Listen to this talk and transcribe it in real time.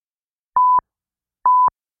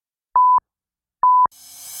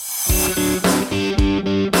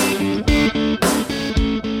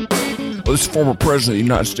it's former President of the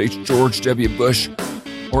United States, George W. Bush.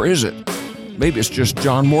 Or is it? Maybe it's just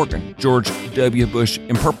John Morgan, George W. Bush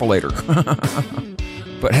imperpolator.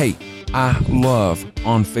 But hey, I love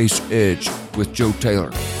On Faith's Edge with Joe Taylor.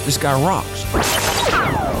 This guy rocks.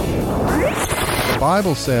 The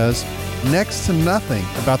Bible says next to nothing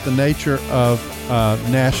about the nature of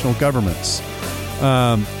national governments.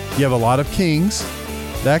 You have a lot of kings,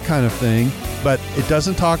 that kind of thing, but it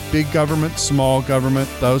doesn't talk big government, small government,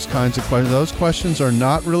 those kinds of questions. Those questions are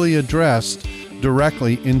not really addressed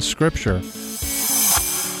directly in Scripture.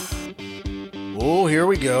 Oh, here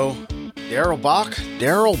we go. Darrell Bock,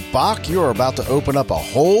 you are about to open up a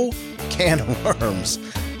whole can of worms.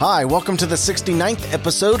 Hi, welcome to the 69th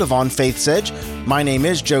episode of On Faith's Edge. My name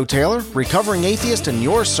is Joe Taylor, recovering atheist and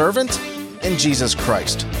your servant in Jesus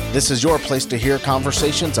Christ. This is your place to hear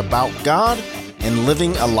conversations about God and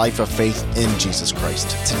living a life of faith in Jesus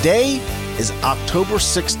Christ. Today is October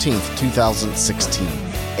 16th, 2016,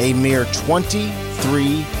 a mere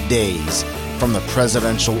 23 days from the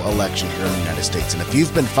presidential election here in the United States. And if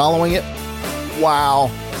you've been following it, wow,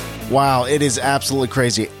 it is absolutely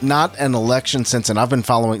crazy. Not an election since, and I've been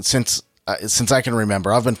following since I can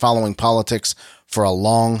remember. I've been following politics for a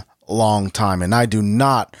long time, and I do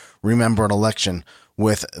not remember an election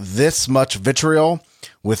with this much vitriol,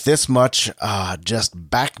 with this much just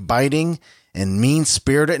backbiting and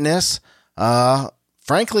mean-spiritedness.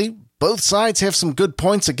 Frankly, both sides have some good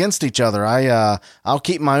points against each other. I'll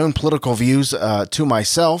keep my own political views to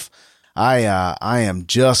myself. I am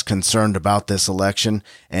just concerned about this election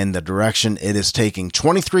and the direction it is taking.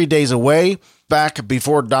 23 days away, back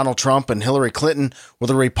before Donald Trump and Hillary Clinton were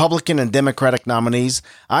the Republican and Democratic nominees,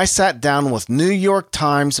 I sat down with New York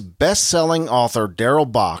Times best-selling author Darrell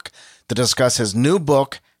Bock to discuss his new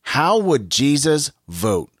book, How Would Jesus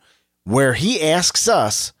Vote?, where he asks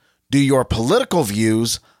us, do your political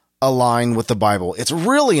views align with the Bible? It's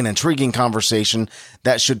really an intriguing conversation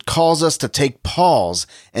that should cause us to take pause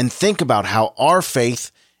and think about how our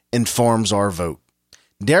faith informs our vote.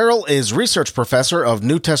 Darrell is research professor of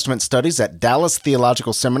New Testament studies at Dallas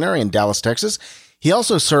Theological Seminary in Dallas, Texas. He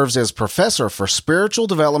also serves as professor for spiritual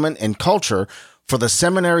development and culture for the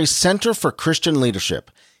seminary's Center for Christian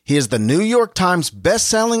Leadership. He is the New York Times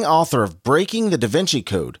best-selling author of Breaking the Da Vinci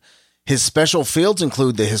Code. His special fields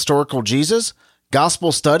include the historical Jesus,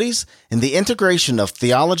 gospel studies, and the integration of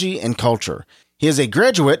theology and culture. He is a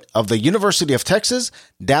graduate of the University of Texas,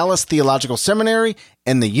 Dallas Theological Seminary,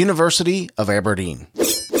 and the University of Aberdeen.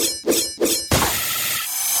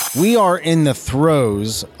 We are in the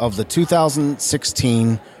throes of the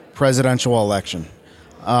 2016 presidential election.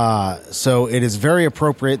 So it is very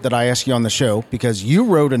appropriate that I ask you on the show because you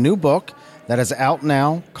wrote a new book that is out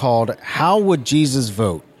now called How Would Jesus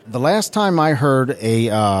Vote? The last time I heard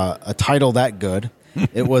a title that good,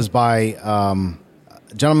 it was by a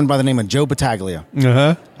gentleman by the name of Joe Battaglia,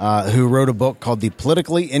 who wrote a book called The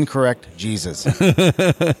Politically Incorrect Jesus.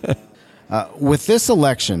 With this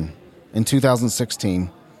election in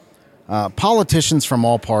 2016, politicians from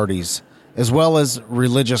all parties, as well as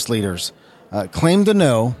religious leaders, claim to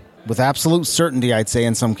know, with absolute certainty, I'd say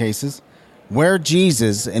in some cases, where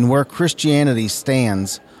Jesus and where Christianity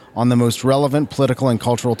stands on the most relevant political and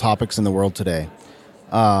cultural topics in the world today.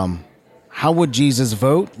 How would Jesus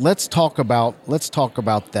vote? Let's talk about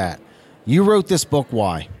that. You wrote this book.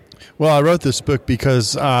 Why? Well, I wrote this book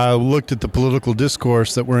because I looked at the political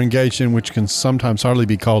discourse that we're engaged in, which can sometimes hardly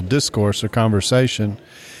be called discourse or conversation,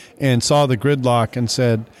 and saw the gridlock and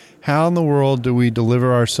said, how in the world do we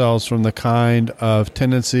deliver ourselves from the kind of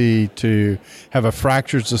tendency to have a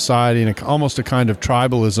fractured society and almost a kind of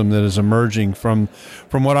tribalism that is emerging from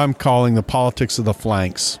what I'm calling the politics of the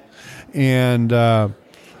flanks? And then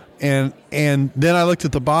I looked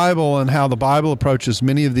at the Bible and how the Bible approaches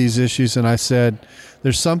many of these issues, and I said,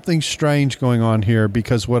 there's something strange going on here,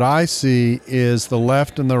 because what I see is the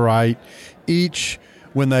left and the right, each,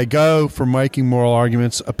 when they go for making moral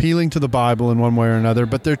arguments, appealing to the Bible in one way or another,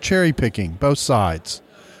 but they're cherry-picking, both sides.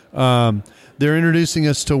 They're introducing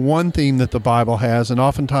us to one theme that the Bible has and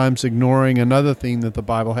oftentimes ignoring another theme that the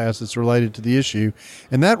Bible has that's related to the issue.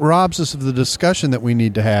 And that robs us of the discussion that we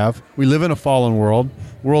need to have. We live in a fallen world.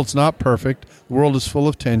 The world's not perfect. The world is full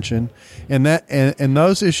of tension. And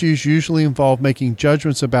those issues usually involve making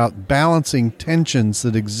judgments about balancing tensions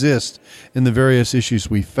that exist in the various issues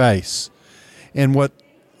we face. And what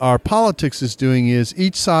our politics is doing is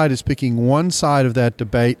each side is picking one side of that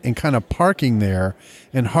debate and kind of parking there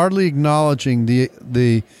and hardly acknowledging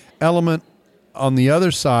the element on the other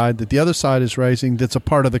side that the other side is raising, that's a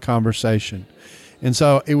part of the conversation. And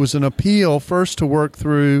so it was an appeal first to work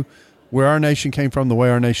through where our nation came from, the way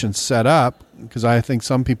our nation's set up, because I think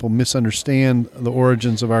some people misunderstand the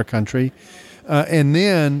origins of our country. And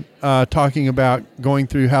then talking about going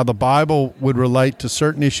through how the Bible would relate to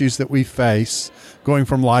certain issues that we face, going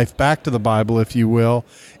from life back to the Bible, if you will,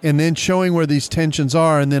 and then showing where these tensions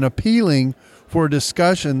are, and then appealing for a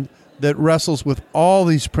discussion that wrestles with all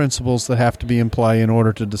these principles that have to be in play in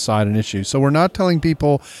order to decide an issue. So we're not telling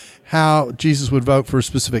people how Jesus would vote for a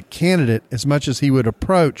specific candidate as much as he would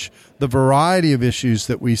approach the variety of issues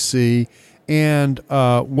that we see and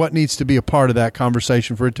what needs to be a part of that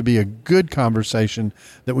conversation for it to be a good conversation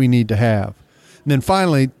that we need to have. And then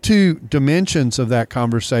finally, two dimensions of that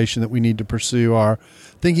conversation that we need to pursue are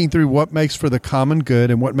thinking through what makes for the common good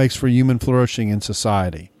and what makes for human flourishing in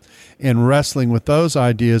society. And wrestling with those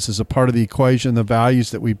ideas is a part of the equation, the values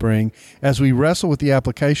that we bring as we wrestle with the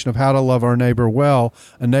application of how to love our neighbor well,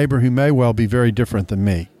 a neighbor who may well be very different than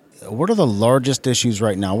me. What are the largest issues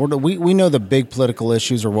right now? We know the big political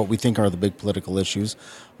issues, or what we think are the big political issues,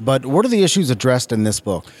 but what are the issues addressed in this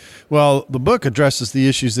book? Well, the book addresses the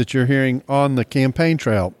issues that you're hearing on the campaign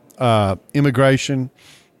trail: immigration,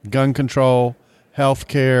 gun control, health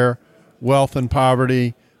care, wealth and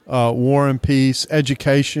poverty, war and peace,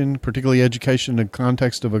 education, particularly education in the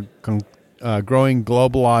context of a growing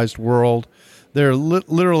globalized world. They're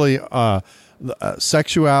literally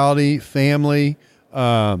sexuality, family,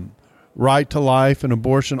 right to life and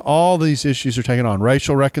abortion. All these issues are taken on.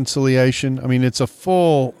 Racial reconciliation. I mean, it's a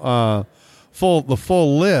full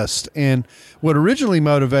list. And what originally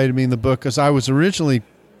motivated me in the book, as I was originally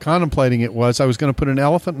contemplating it, was I was going to put an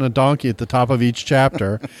elephant and a donkey at the top of each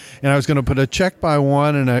chapter, and I was going to put a check by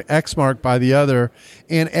one and an X mark by the other.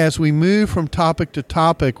 And as we move from topic to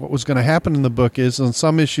topic, what was going to happen in the book is on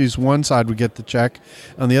some issues, one side would get the check.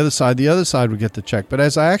 On the other side would get the check. But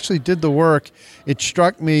as I actually did the work, it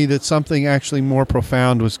struck me that something actually more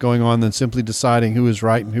profound was going on than simply deciding who was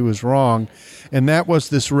right and who was wrong. And that was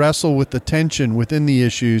this wrestle with the tension within the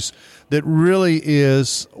issues that really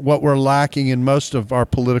is what we're lacking in most of our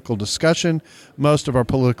political discussion, most of our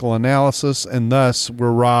political analysis, and thus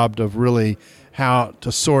we're robbed of really how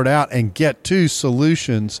to sort out and get to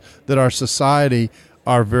solutions that our society,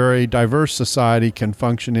 our very diverse society, can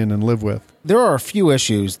function in and live with. There are a few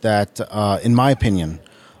issues that, in my opinion,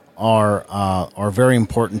 are very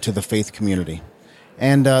important to the faith community.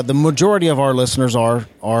 And the majority of our listeners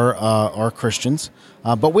are Christians,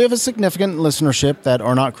 but we have a significant listenership that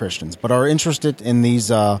are not Christians, but are interested in these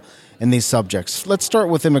subjects. Let's start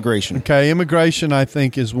with immigration. Okay, immigration, I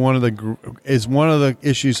think, is one of the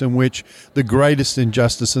issues in which the greatest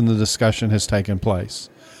injustice in the discussion has taken place.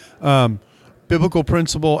 Biblical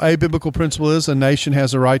principle is a nation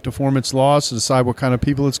has a right to form its laws, to decide what kind of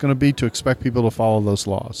people it's going to be, to expect people to follow those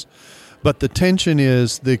laws. But the tension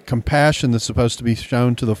is the compassion that's supposed to be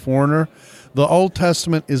shown to the foreigner. The Old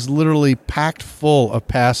Testament is literally packed full of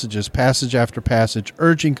passages, passage after passage,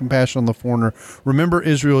 urging compassion on the foreigner. Remember,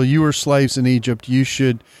 Israel, you were slaves in Egypt. You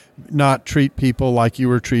should not treat people like you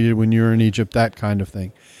were treated when you were in Egypt, that kind of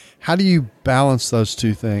thing. How do you balance those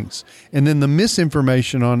two things? And then the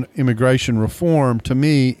misinformation on immigration reform, to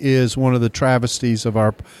me, is one of the travesties of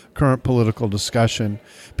our current political discussion.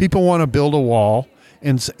 People want to build a wall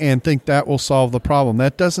and think that will solve the problem.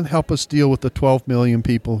 That doesn't help us deal with the 12 million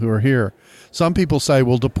people who are here. Some people say,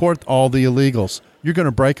 we'll deport all the illegals. You're going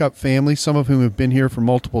to break up families, some of whom have been here for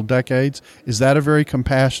multiple decades. Is that a very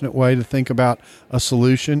compassionate way to think about a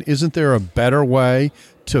solution? Isn't there a better way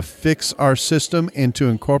to fix our system and to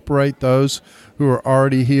incorporate those who are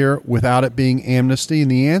already here without it being amnesty?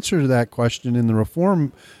 And the answer to that question in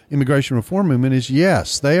the immigration reform movement is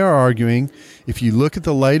yes. They are arguing, if you look at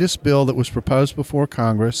the latest bill that was proposed before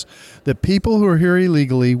Congress, that people who are here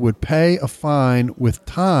illegally would pay a fine with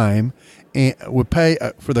time, and would pay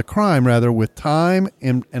for the crime rather with time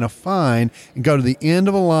and a fine, and go to the end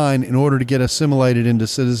of a line in order to get assimilated into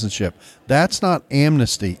citizenship. That's not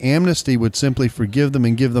amnesty. Amnesty would simply forgive them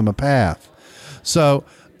and give them a path. So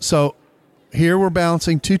here we're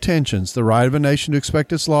balancing two tensions: the right of a nation to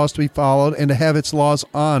expect its laws to be followed and to have its laws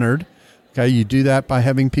honored. Okay, you do that by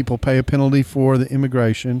having people pay a penalty for the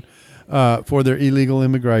immigration, for their illegal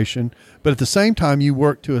immigration. But at the same time, you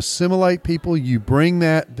work to assimilate people. You bring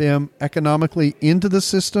them economically into the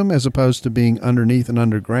system as opposed to being underneath and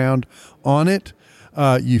underground on it.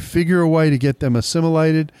 You figure a way to get them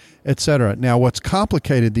assimilated, etc. Now, what's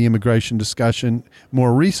complicated the immigration discussion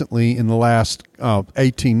more recently in the last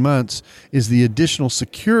 18 months is the additional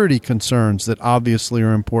security concerns that obviously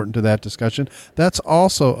are important to that discussion. That's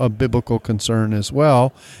also a biblical concern as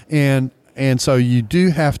well. And so you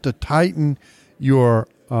do have to tighten your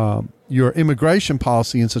your immigration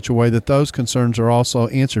policy in such a way that those concerns are also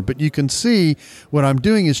answered. But you can see what I'm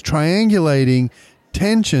doing is triangulating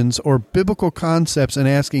tensions or biblical concepts and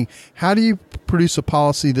asking, how do you produce a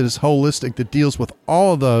policy that is holistic, that deals with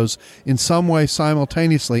all of those in some way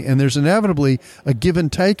simultaneously? And there's inevitably a give and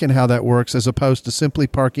take in how that works, as opposed to simply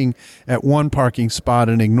parking at one parking spot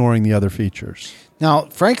and ignoring the other features. Now,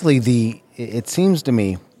 frankly, it seems to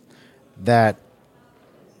me that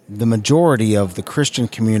the majority of the Christian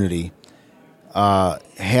community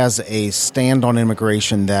has a stand on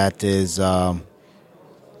immigration that is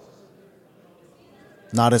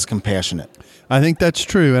not as compassionate. I think that's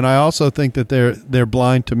true, and I also think that they're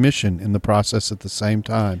blind to mission in the process at the same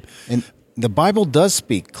time. And the Bible does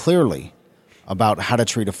speak clearly about how to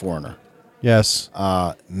treat a foreigner. Yes.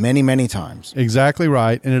 Many, many times. Exactly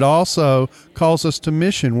right. And it also calls us to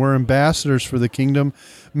mission. We're ambassadors for the kingdom.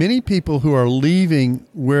 Many people who are leaving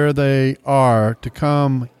where they are to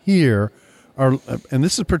come here are, and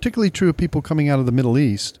this is particularly true of people coming out of the Middle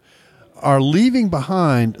East, are leaving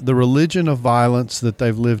behind the religion of violence that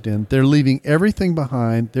they've lived in. They're leaving everything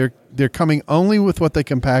behind. They're coming only with what they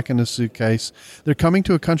can pack in a suitcase. They're coming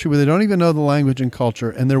to a country where they don't even know the language and culture,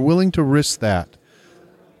 and they're willing to risk that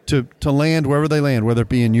to land wherever they land, whether it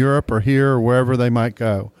be in Europe or here or wherever they might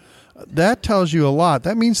go. That tells you a lot.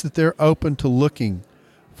 That means that they're open to looking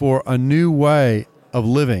for a new way of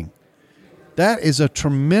living. That is a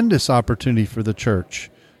tremendous opportunity for the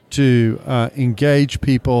church to engage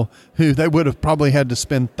people who they would have probably had to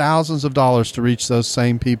spend thousands of dollars to reach those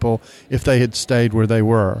same people if they had stayed where they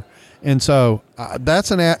were. And so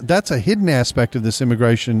that's a hidden aspect of this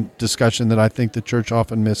immigration discussion that I think the church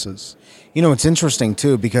often misses. You know, it's interesting,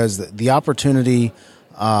 too, because the opportunity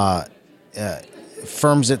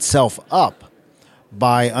firms itself up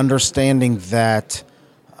by understanding that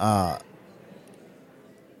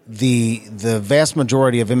the vast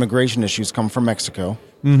majority of immigration issues come from Mexico.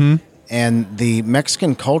 Mm-hmm. And the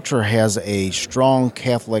Mexican culture has a strong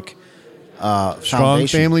Catholic strong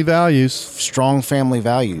foundation. family values. Strong family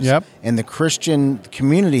values. Yep. And the Christian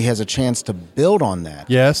community has a chance to build on that.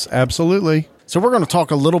 Yes, absolutely. So we're going to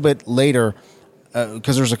talk a little bit later,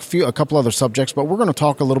 because there's a couple other subjects, but we're going to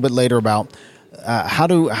talk a little bit later about how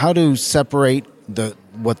to separate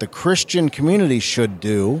what the Christian community should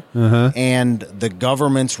do and the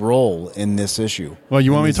government's role in this issue. Well,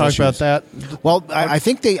 you want me to talk about that? Well, I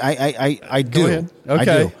think I do. Go ahead. Okay.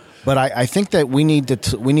 I do. But I think that we need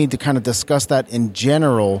to kind of discuss that in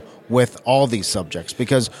general with all these subjects,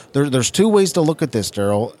 because there's two ways to look at this,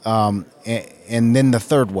 Daryl, and then the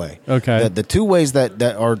third way. Okay. The two ways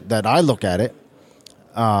that I look at it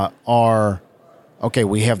are, okay,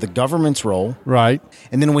 we have the government's role, Right.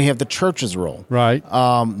 and then we have the church's role. Right.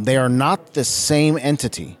 They are not the same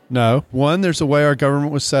entity. No. One, there's a way our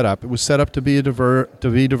government was set up. It was set up to be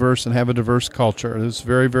diverse and have a diverse culture. It was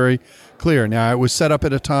very, very clear. Now, it was set up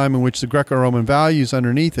at a time in which the Greco-Roman values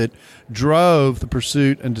underneath it drove the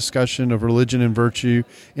pursuit and discussion of religion and virtue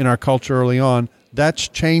in our culture early on. That's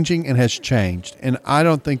changing and has changed. And I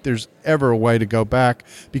don't think there's ever a way to go back,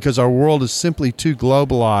 because our world is simply too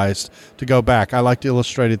globalized to go back. I like to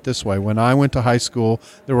illustrate it this way. When I went to high school,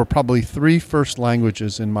 there were probably 3 first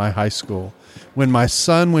languages in my high school. When my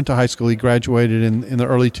son went to high school, he graduated in the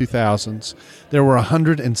early 2000s, there were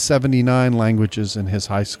 179 languages in his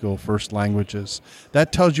high school, first languages.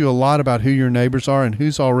 That tells you a lot about who your neighbors are and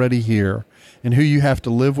who's already here, and who you have to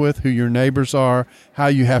live with, who your neighbors are, how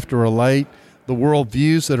you have to relate, the world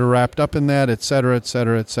views that are wrapped up in that, et cetera, et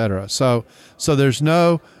cetera, et cetera. So there's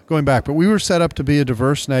no going back. But we were set up to be a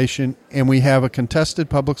diverse nation, and we have a contested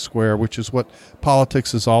public square, which is what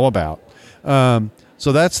politics is all about.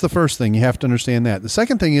 So that's the first thing. You have to understand that. The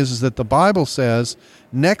second thing is that the Bible says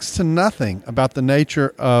next to nothing about the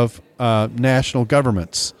nature of national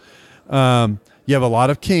governments. You have a lot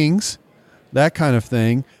of kings, that kind of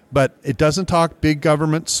thing, but it doesn't talk big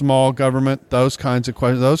government, small government, those kinds of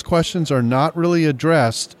questions. Those questions are not really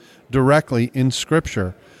addressed directly in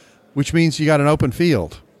Scripture, which means you got an open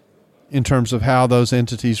field in terms of how those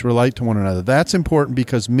entities relate to one another. That's important,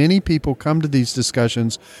 because many people come to these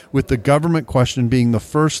discussions with the government question being the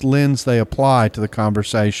first lens they apply to the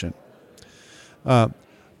conversation.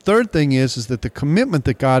 Third thing is that the commitment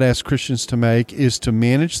that God asks Christians to make is to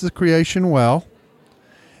manage the creation well,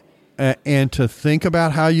 and to think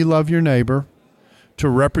about how you love your neighbor, to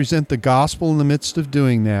represent the gospel in the midst of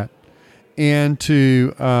doing that, and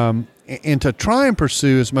to try and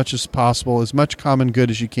pursue as much as possible, as much common good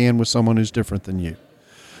as you can with someone who's different than you.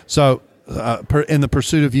 So in the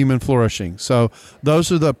pursuit of human flourishing. So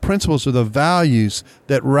those are the principles or the values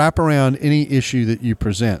that wrap around any issue that you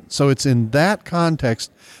present. So it's in that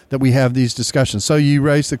context that we have these discussions. So you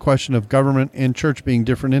raise the question of government and church being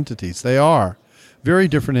different entities. They are very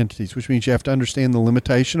different entities, which means you have to understand the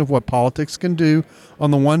limitation of what politics can do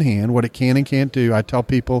on the one hand, what it can and can't do. I tell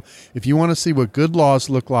people, if you want to see what good laws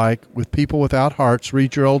look like with people without hearts,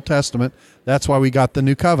 read your Old Testament. That's why we got the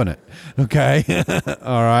New Covenant. Okay?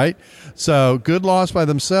 All right? So good laws by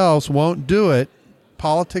themselves won't do it.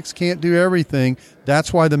 Politics can't do everything.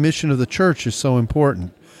 That's why the mission of the church is so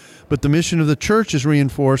important. But the mission of the church is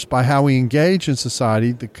reinforced by how we engage in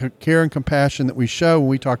society, the care and compassion that we show when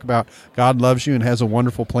we talk about God loves you and has a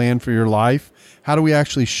wonderful plan for your life. How do we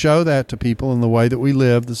actually show that to people in the way that we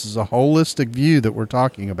live? This is a holistic view that we're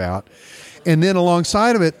talking about. And then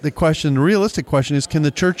alongside of it, the realistic question is, can the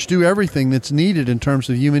church do everything that's needed in terms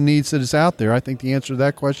of human needs that is out there? I think the answer to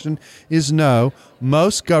that question is no.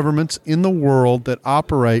 Most governments in the world that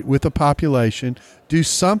operate with a population do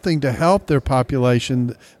something to help their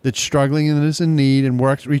population that's struggling and is in need and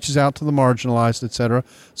reaches out to the marginalized, etc.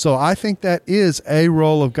 So I think that is a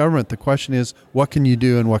role of government. The question is, what can you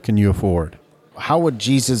do and what can you afford? How would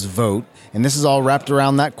Jesus vote? And this is all wrapped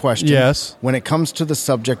around that question. Yes. When it comes to the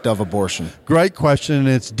subject of abortion. Great question, and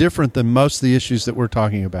it's different than most of the issues that we're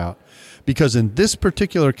talking about. Because in this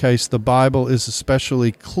particular case, the Bible is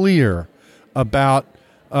especially clear about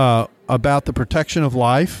the protection of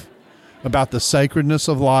life, about the sacredness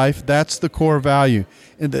of life. That's the core value.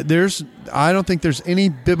 And I don't think there's any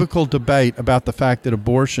biblical debate about the fact that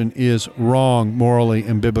abortion is wrong morally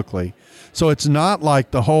and biblically. So it's not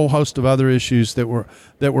like the whole host of other issues that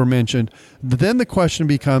were mentioned. But then the question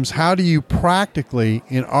becomes, how do you practically,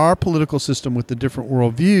 in our political system with the different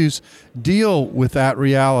worldviews, deal with that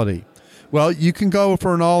reality? Well, you can go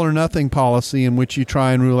for an all-or-nothing policy in which you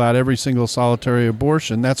try and rule out every single solitary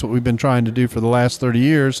abortion. That's what we've been trying to do for the last 30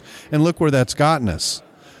 years, and look where that's gotten us.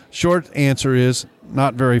 Short answer is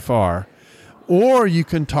not very far. Or you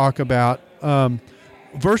can talk about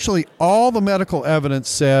virtually all the medical evidence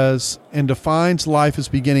says and defines life as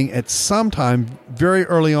beginning at some time very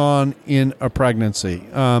early on in a pregnancy.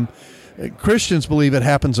 Christians believe it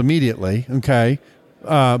happens immediately, okay?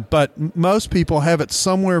 But most people have it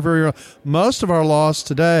somewhere very early. Most of our laws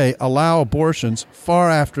today allow abortions far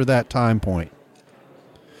after that time point.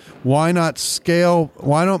 Why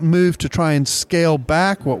not move to try and scale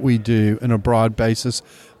back what we do in a broad basis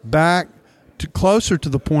back to closer to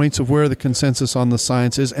the points of where the consensus on the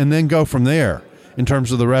science is, and then go from there in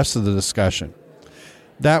terms of the rest of the discussion?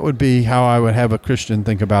 That would be how I would have a Christian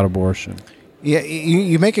think about abortion. Yeah,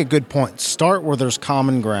 you make a good point. Start where there's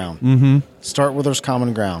common ground. Mm-hmm. Start where there's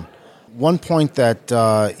common ground. One point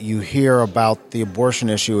that you hear about the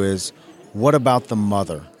abortion issue is, what about the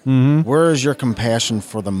mother? Mm-hmm. Where is your compassion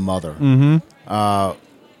for the mother?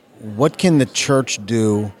 Mm-hmm. What can the church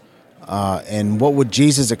do, and what would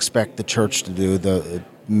Jesus expect the church to do, the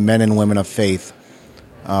men and women of faith,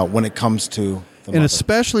 when it comes to the mother?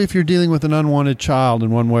 Especially if you're dealing with an unwanted child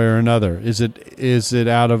in one way or another. Is it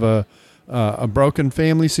out of a broken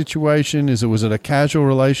family situation? Was it a casual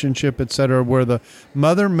relationship, et cetera, where the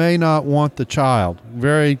mother may not want the child?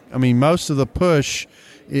 Most of the push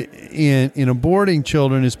in aborting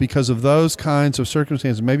children is because of those kinds of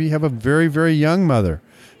circumstances. Maybe you have a very, very young mother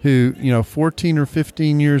who, 14 or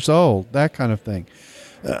 15 years old, that kind of thing.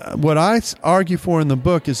 What I argue for in the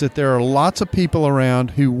book is that there are lots of people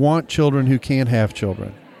around who want children who can't have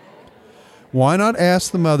children. Why not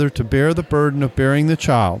ask the mother to bear the burden of bearing the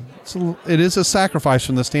child? It is a sacrifice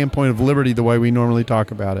from the standpoint of liberty, the way we normally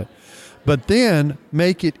talk about it. But then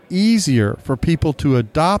make it easier for people to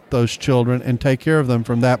adopt those children and take care of them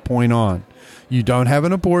from that point on. You don't have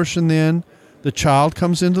an abortion then. The child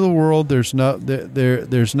comes into the world.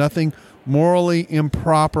 There's nothing morally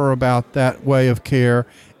improper about that way of care,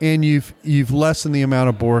 and you've lessened the amount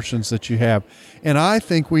of abortions that you have. And I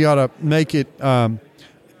think we ought to make it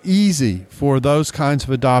easy for those kinds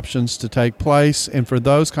of adoptions to take place, and for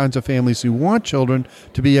those kinds of families who want children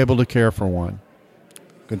to be able to care for one.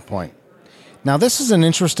 Good point. Now, this is an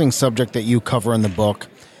interesting subject that you cover in the book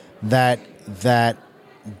that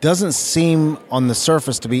doesn't seem on the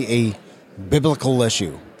surface to be a biblical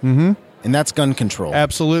issue, mm-hmm. and that's gun control.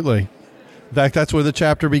 Absolutely. In fact, that's where the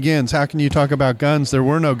chapter begins. How can you talk about guns? There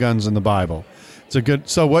were no guns in the Bible.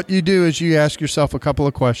 So what you do is you ask yourself a couple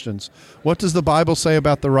of questions. What does the Bible say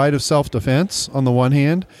about the right of self-defense on the one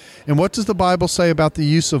hand? And what does the Bible say about the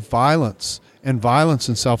use of violence and violence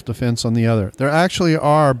in self-defense on the other? There actually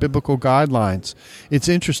are biblical guidelines. It's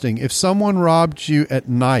interesting. If someone robbed you at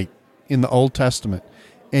night in the Old Testament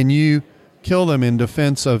and you kill them in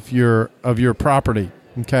defense of your property,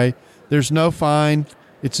 okay, there's no fine.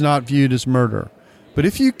 It's not viewed as murder. But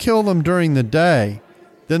if you kill them during the day,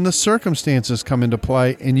 then the circumstances come into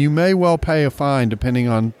play, and you may well pay a fine depending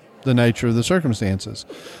on the nature of the circumstances.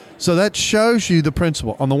 So that shows you the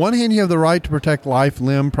principle. On the one hand, you have the right to protect life,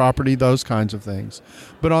 limb, property, those kinds of things.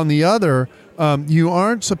 But on the other, you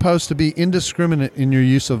aren't supposed to be indiscriminate in your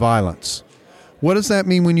use of violence. What does that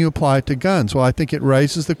mean when you apply it to guns? Well, I think it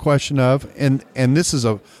raises the question of, and this is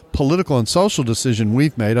a political and social decision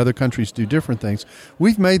we've made. Other countries do different things.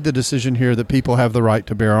 We've made the decision here that people have the right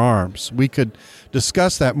to bear arms. We could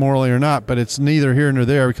discuss that morally or not, but it's neither here nor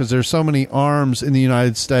there because there's so many arms in the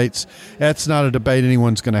United States. That's not a debate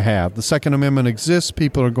anyone's going to have. The Second Amendment exists.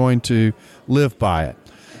 People are going to live by it.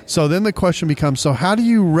 So then the question becomes, so how do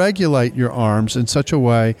you regulate your arms in such a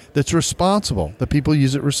way that's responsible, that people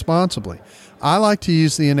use it responsibly? I like to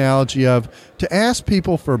use the analogy of to ask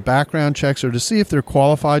people for background checks or to see if they're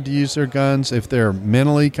qualified to use their guns, if they're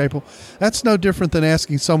mentally capable. That's no different than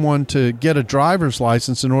asking someone to get a driver's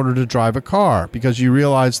license in order to drive a car, because you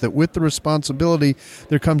realize that with the responsibility,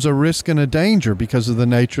 there comes a risk and a danger because of the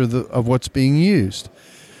nature of what's being used.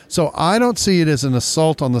 So I don't see it as an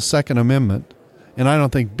assault on the Second Amendment. And I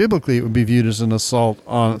don't think biblically it would be viewed as an assault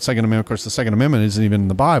on the Second Amendment. Of course, the Second Amendment isn't even in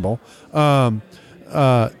the Bible.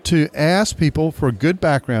 To ask people for good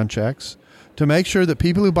background checks, to make sure that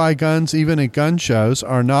people who buy guns, even at gun shows,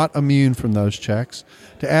 are not immune from those checks,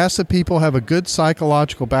 to ask that people have a good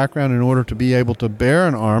psychological background in order to be able to bear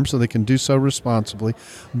an arm so they can do so responsibly.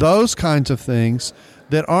 Those kinds of things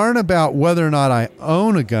that aren't about whether or not I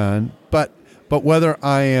own a gun, but whether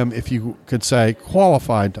I am, if you could say,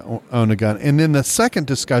 qualified to own a gun. And then the second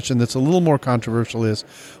discussion that's a little more controversial is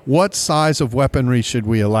what size of weaponry should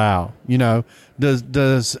we allow? You know,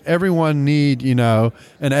 does everyone need, you know,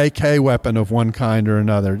 an AK weapon of one kind or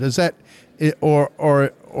another? Does that,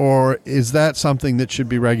 or is that something that should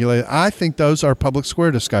be regulated? I think those are public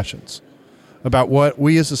square discussions about what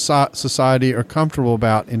we as a society are comfortable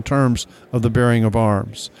about in terms of the bearing of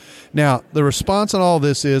arms. Now, the response on all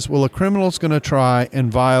this is, well, a criminal's going to try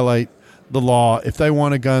and violate the law. If they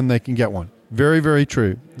want a gun, they can get one. Very, very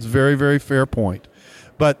true. It's a very, very fair point.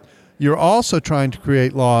 But you're also trying to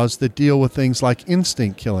create laws that deal with things like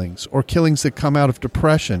instinct killings or killings that come out of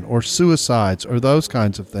depression or suicides or those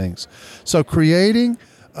kinds of things. So creating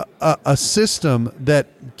a system that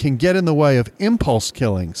can get in the way of impulse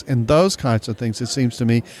killings and those kinds of things, it seems to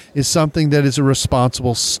me, is something that is a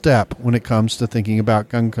responsible step when it comes to thinking about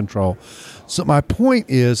gun control. So my point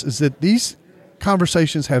is that these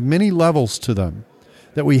conversations have many levels to them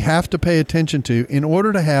that we have to pay attention to in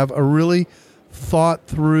order to have a really thought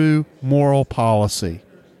through moral policy.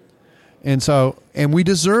 And we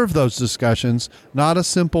deserve those discussions, not a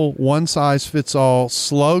simple one-size-fits-all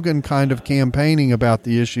slogan kind of campaigning about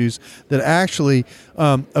the issues that actually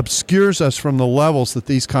obscures us from the levels that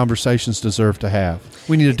these conversations deserve to have.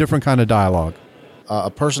 We need a different kind of dialogue.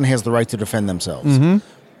 A person has the right to defend themselves. Mm-hmm.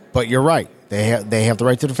 But you're right. They have the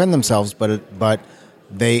right to defend themselves, but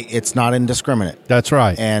it's not indiscriminate. That's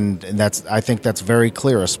right. And I think that's very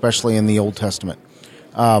clear, especially in the Old Testament.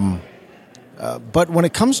 But when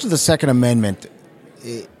it comes to the Second Amendment,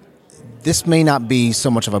 this may not be so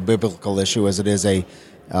much of a biblical issue as it is a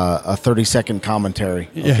 30-second commentary.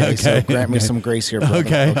 Okay? So grant me some grace here, brother.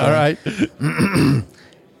 Okay, all right.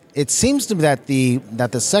 It seems to me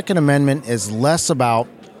that the Second Amendment is less about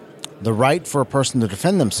the right for a person to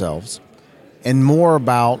defend themselves and more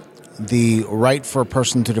about the right for a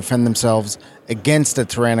person to defend themselves against a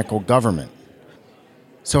tyrannical government.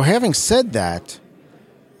 So having said that,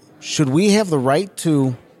 should we have the right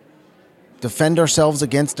to defend ourselves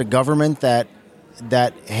against a government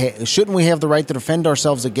shouldn't we have the right to defend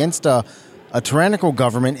ourselves against a tyrannical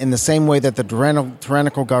government in the same way that the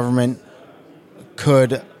tyrannical government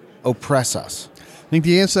could oppress us? I think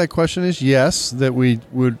the answer to that question is yes, that we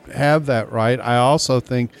would have that right. I also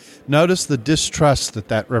think, notice the distrust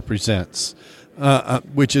that represents,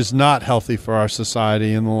 which is not healthy for our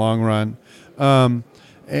society in the long run.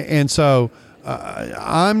 So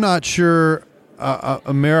I'm not sure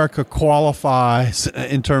America qualifies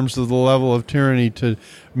in terms of the level of tyranny to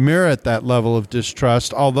merit that level of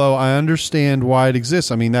distrust, although I understand why it exists.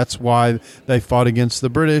 I mean, that's why they fought against the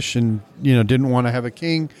British and, didn't want to have a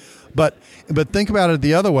king. But think about it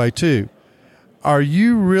the other way, too. Are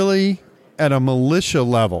you really at a militia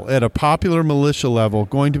level, at a popular militia level,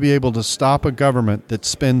 going to be able to stop a government that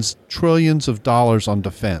spends trillions of dollars on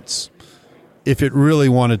defense if it really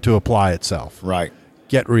wanted to apply itself? Right.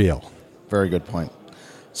 Get real. Very good point.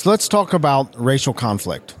 So let's talk about racial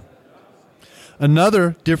conflict.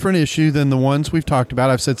 Another different issue than the ones we've talked about.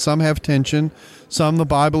 I've said some have tension, some the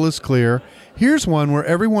Bible is clear. Here's one where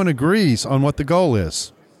everyone agrees on what the goal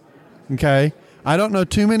is. Okay? I don't know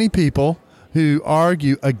too many people who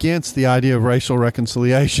argue against the idea of racial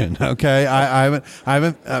reconciliation. Okay?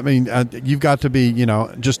 I mean, you've got to be,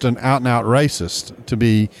 just an out and out racist to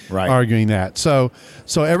be arguing that. So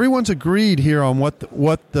everyone's agreed here on what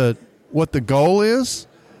the goal is.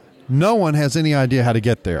 No one has any idea how to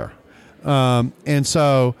get there. And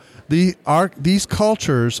so these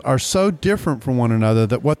cultures are so different from one another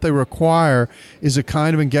that what they require is a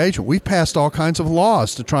kind of engagement. We've passed all kinds of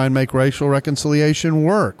laws to try and make racial reconciliation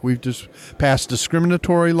work. We've just passed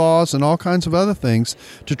discriminatory laws and all kinds of other things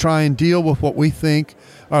to try and deal with what we think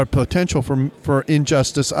are potential for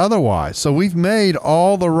injustice otherwise. So we've made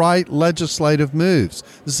all the right legislative moves.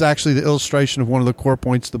 This is actually the illustration of one of the core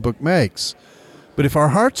points the book makes. But if our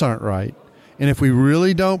hearts aren't right, and if we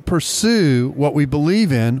really don't pursue what we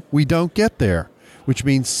believe in, we don't get there, which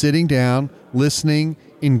means sitting down, listening,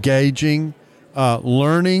 engaging,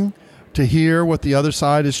 learning to hear what the other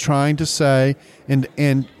side is trying to say,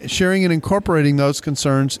 and sharing and incorporating those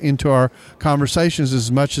concerns into our conversations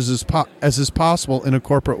as much as is possible in a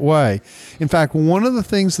corporate way. In fact, one of the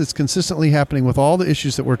things that's consistently happening with all the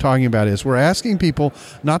issues that we're talking about is we're asking people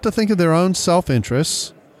not to think of their own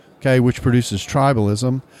self-interests, okay, which produces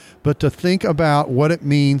tribalism, but to think about what it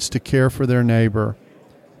means to care for their neighbor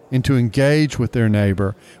and to engage with their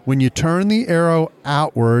neighbor. When you turn the arrow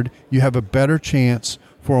outward, you have a better chance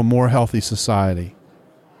for a more healthy society.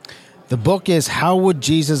 The book is How Would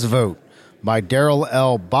Jesus Vote? By Darrell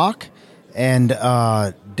L. Bock. And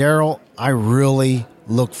Darrell, I really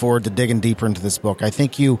look forward to digging deeper into this book. I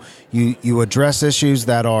think you address issues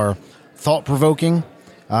that are thought-provoking,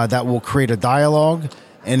 that will create a dialogue,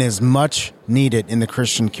 and is much needed in the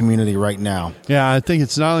Christian community right now. Yeah, I think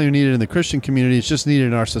it's not only needed in the Christian community, it's just needed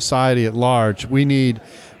in our society at large. We need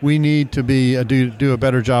to do a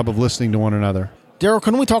better job of listening to one another. Darrell,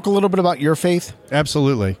 can we talk a little bit about your faith?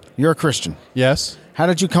 Absolutely. You're a Christian. Yes. How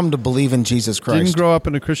did you come to believe in Jesus Christ? Didn't grow up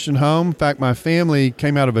in a Christian home. In fact, my family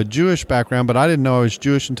came out of a Jewish background, but I didn't know I was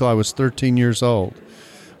Jewish until I was 13 years old.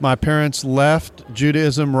 My parents left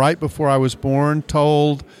Judaism right before I was born,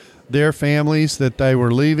 told their families that they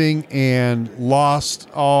were leaving, and lost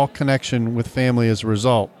all connection with family as a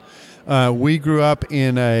result. We grew up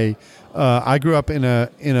in I grew up in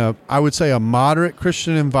a I would say a moderate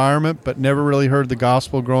Christian environment, but never really heard the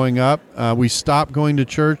gospel growing up. We stopped going to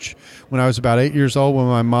church when I was about 8 years old, when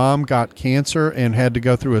my mom got cancer and had to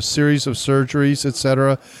go through a series of surgeries,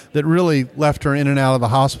 etc., that really left her in and out of the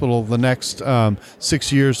hospital the next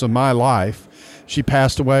 6 years of my life. She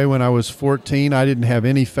passed away when I was 14. I didn't have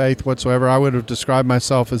any faith whatsoever. I would have described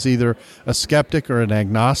myself as either a skeptic or an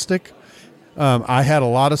agnostic. I had a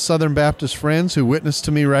lot of Southern Baptist friends who witnessed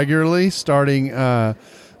to me regularly, starting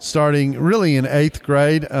really in 8th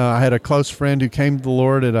grade. I had a close friend who came to the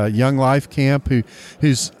Lord at a Young Life camp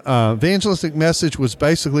whose evangelistic message was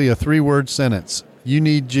basically a 3-word sentence: you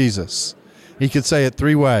need Jesus. He could say it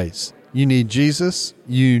 3 ways: you need Jesus,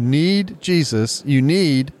 you need Jesus, you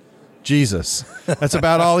need Jesus. That's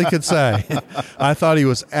about all he could say. I thought he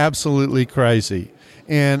was absolutely crazy.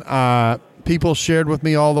 And people shared with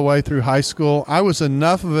me all the way through high school. I was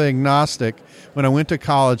enough of an agnostic when I went to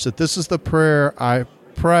college that this is the prayer I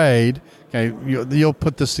prayed. Okay, you'll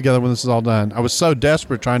put this together when this is all done. I was so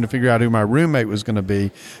desperate trying to figure out who my roommate was going to be,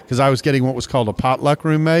 because I was getting what was called a potluck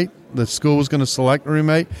roommate. The school was going to select a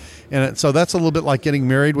roommate. And so that's a little bit like getting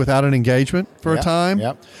married without an engagement for a time.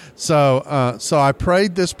 Yep. So I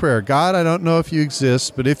prayed this prayer: God, I don't know if you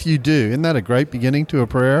exist, but if you do, isn't that a great beginning to a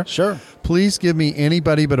prayer? Sure. Please give me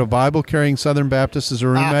anybody but a Bible-carrying Southern Baptist as a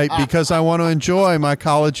roommate, because I want to enjoy my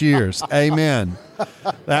college years. Amen.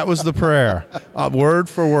 That was the prayer, word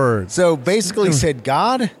for word. So basically said,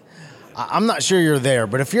 God, I'm not sure you're there,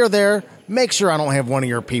 but if you're there, make sure I don't have one of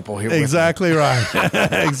your people here. Exactly right.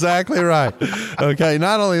 Exactly right. Okay.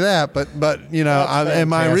 Not only that, but and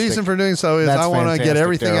my reason for doing so is I want to get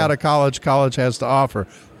everything out of college has to offer,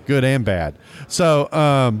 good and bad.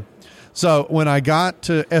 So when I got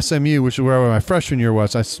to SMU, which is where my freshman year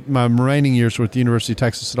was, my remaining years were at the University of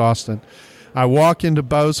Texas at Austin. I walk into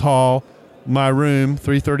Bose Hall, my room,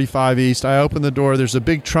 335 East. I open the door. There's a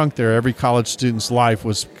big trunk there. Every college student's life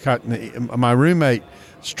was cut. My roommate's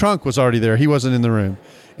trunk was already there. He wasn't in the room.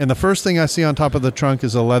 And the first thing I see on top of the trunk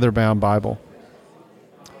is a leather-bound Bible.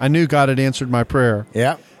 I knew God had answered my prayer.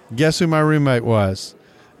 Yeah. Guess who my roommate was?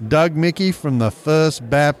 Doug Mickey from the First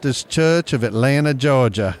Baptist Church of Atlanta,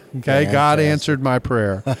 Georgia. Okay, God answered my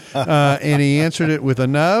prayer. And he answered it with a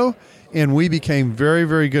no. and we became very,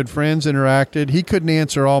 very good friends, interacted. He couldn't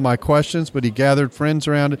answer all my questions, but he gathered friends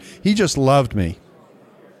around it. He just loved me.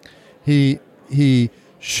 He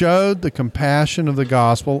showed the compassion of the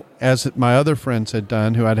gospel, as my other friends had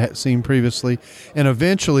done, who I'd seen previously, and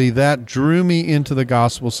eventually that drew me into the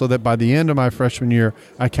gospel so that by the end of my freshman year,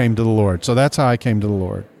 I came to the Lord. So that's how I came to the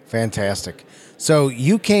Lord. Fantastic. So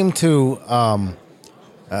you came to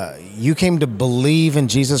believe in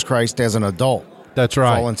Jesus Christ as an adult. That's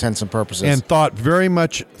right. For all intents and purposes. And thought very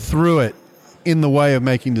much through it in the way of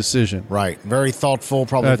making decision. Right. Very thoughtful,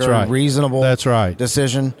 probably very reasonable. That's right.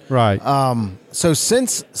 Decision. Right. So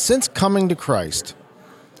since coming to Christ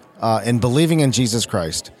and believing in Jesus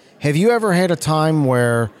Christ, have you ever had a time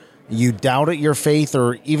where you doubted your faith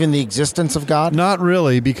or even the existence of God? Not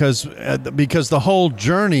really, because the whole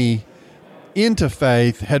journey into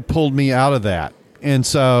faith had pulled me out of that, and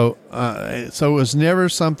so it was never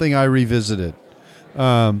something I revisited.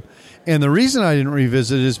 And the reason I didn't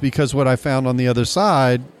revisit it is because what I found on the other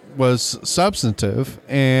side was substantive,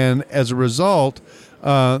 and as a result,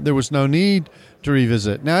 there was no need to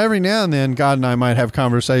revisit. Now, every now and then, God and I might have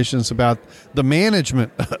conversations about the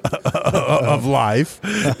management of life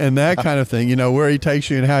and that kind of thing, where he takes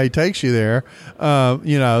you and how he takes you there. So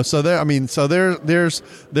there's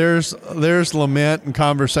lament and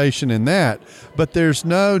conversation in that, but there's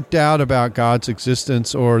no doubt about God's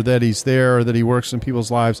existence or that he's there or that he works in people's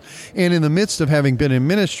lives. And in the midst of having been in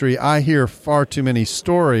ministry, I hear far too many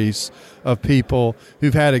stories of people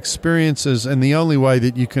who've had experiences, and the only way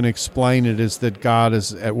that you can explain it is that God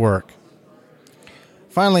is at work.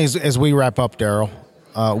 Finally, as we wrap up, Daryl,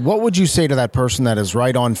 what would you say to that person that is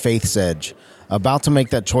right on faith's edge, about to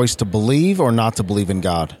make that choice to believe or not to believe in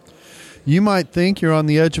God? You might think you're on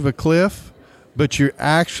the edge of a cliff, but you're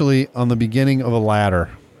actually on the beginning of a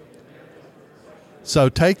ladder. So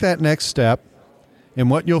take that next step,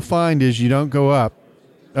 and what you'll find is you don't go up,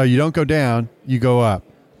 you don't go down, you go up.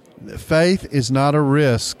 Faith is not a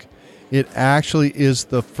risk. It actually is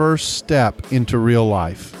the first step into real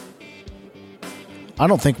life. I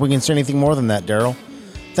don't think we can say anything more than that, Daryl.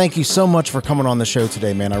 Thank you so much for coming on the show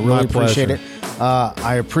today, man. I really appreciate it.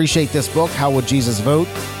 I appreciate this book, How Would Jesus Vote?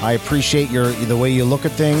 I appreciate the way you look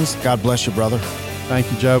at things. God bless you, brother.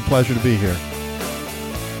 Thank you, Joe. Pleasure to be here.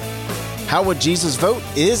 How Would Jesus Vote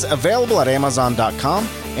is available at Amazon.com.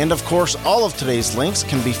 And, of course, all of today's links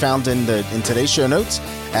can be found in today's show notes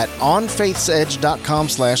at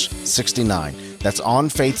onfaithsedge.com/69. That's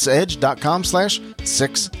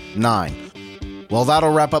onfaithsedge.com/69. Well,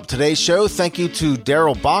 that'll wrap up today's show. Thank you to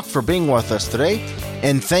Daryl Bach for being with us today,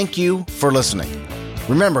 and thank you for listening.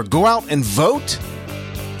 Remember, go out and vote.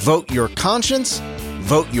 Vote your conscience.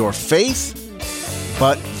 Vote your faith.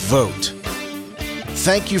 But vote.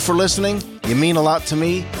 Thank you for listening. You mean a lot to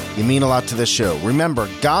me. You mean a lot to this show. Remember,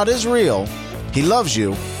 God is real. He loves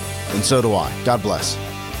you, and so do I. God bless.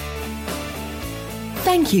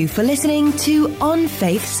 Thank you for listening to On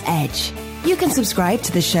Faith's Edge. You can subscribe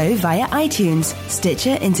to the show via iTunes,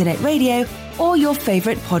 Stitcher Internet Radio, or your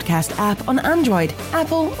favorite podcast app on Android,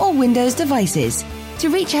 Apple, or Windows devices. To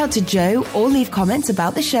reach out to Joe or leave comments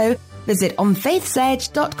about the show, visit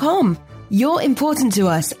onfaithsedge.com. You're important to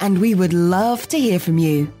us, and we would love to hear from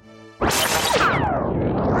you.